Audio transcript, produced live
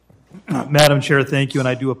Madam Chair, thank you, and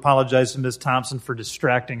I do apologize to Ms. Thompson for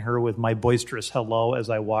distracting her with my boisterous hello as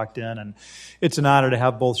I walked in, and it's an honor to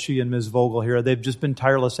have both she and Ms. Vogel here. They've just been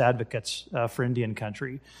tireless advocates for Indian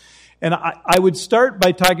country. And I would start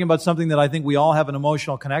by talking about something that I think we all have an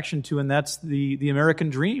emotional connection to, and that's the American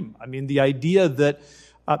dream. I mean, the idea that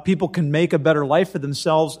people can make a better life for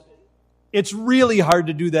themselves. It's really hard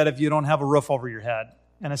to do that if you don't have a roof over your head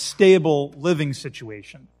and a stable living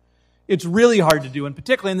situation. It's really hard to do, and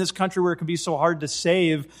particularly in this country where it can be so hard to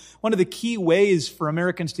save. One of the key ways for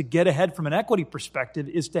Americans to get ahead from an equity perspective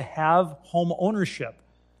is to have home ownership.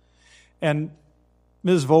 And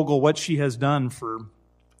Ms. Vogel, what she has done for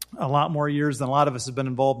a lot more years than a lot of us have been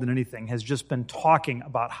involved in anything, has just been talking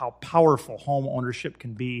about how powerful home ownership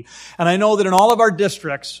can be. And I know that in all of our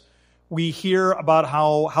districts, we hear about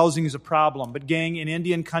how housing is a problem. But gang, in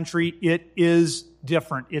Indian country, it is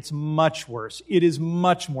different. It's much worse. It is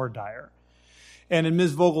much more dire. And in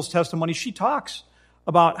Ms. Vogel's testimony, she talks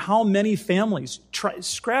about how many families trying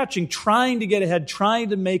to get ahead, trying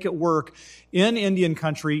to make it work in Indian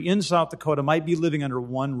country, in South Dakota, might be living under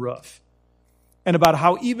one roof. And about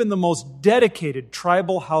how even the most dedicated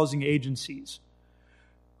tribal housing agencies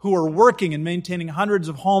who are working and maintaining hundreds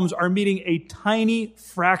of homes are meeting a tiny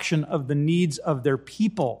fraction of the needs of their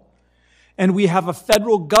people. And we have a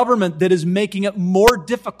federal government that is making it more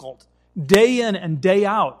difficult day in and day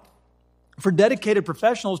out for dedicated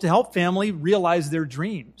professionals to help family realize their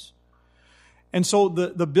dreams. And so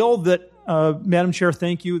the bill that, Madam Chair,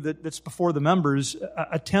 thank you, that's before the members,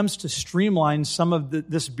 attempts to streamline some of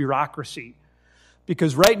this bureaucracy.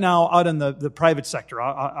 Because right now, out in the private sector,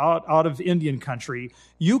 out of Indian country,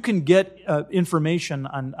 you can get information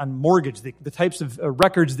on mortgage, the types of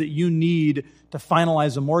records that you need to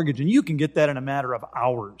finalize a mortgage, and you can get that in a matter of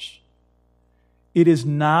hours. It is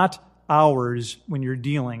not hours when you're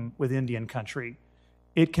dealing with Indian country.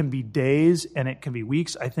 It can be days and it can be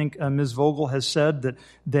weeks. I think Ms. Vogel has said that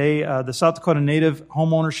the South Dakota Native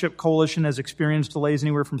Home Ownership Coalition has experienced delays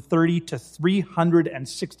anywhere from 30 to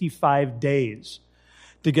 365 days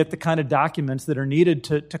to get the kind of documents that are needed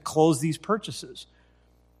to close these purchases.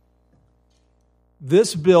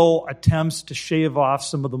 This bill attempts to shave off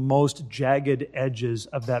some of the most jagged edges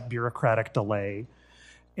of that bureaucratic delay.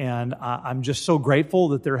 And I'm just so grateful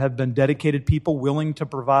that there have been dedicated people willing to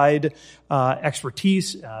provide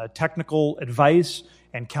expertise, technical advice,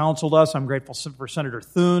 and counseled us. I'm grateful for Senator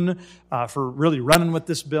Thune for really running with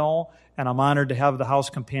this bill, and I'm honored to have the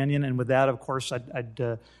House companion. And with that, of course,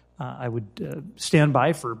 I would stand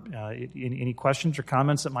by for any questions or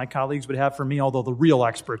comments that my colleagues would have for me, although the real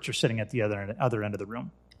experts are sitting at the other end of the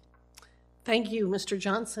room. Thank you, Mr.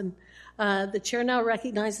 Johnson. The chair now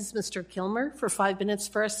recognizes Mr. Kilmer for 5 minutes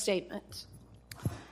for a statement.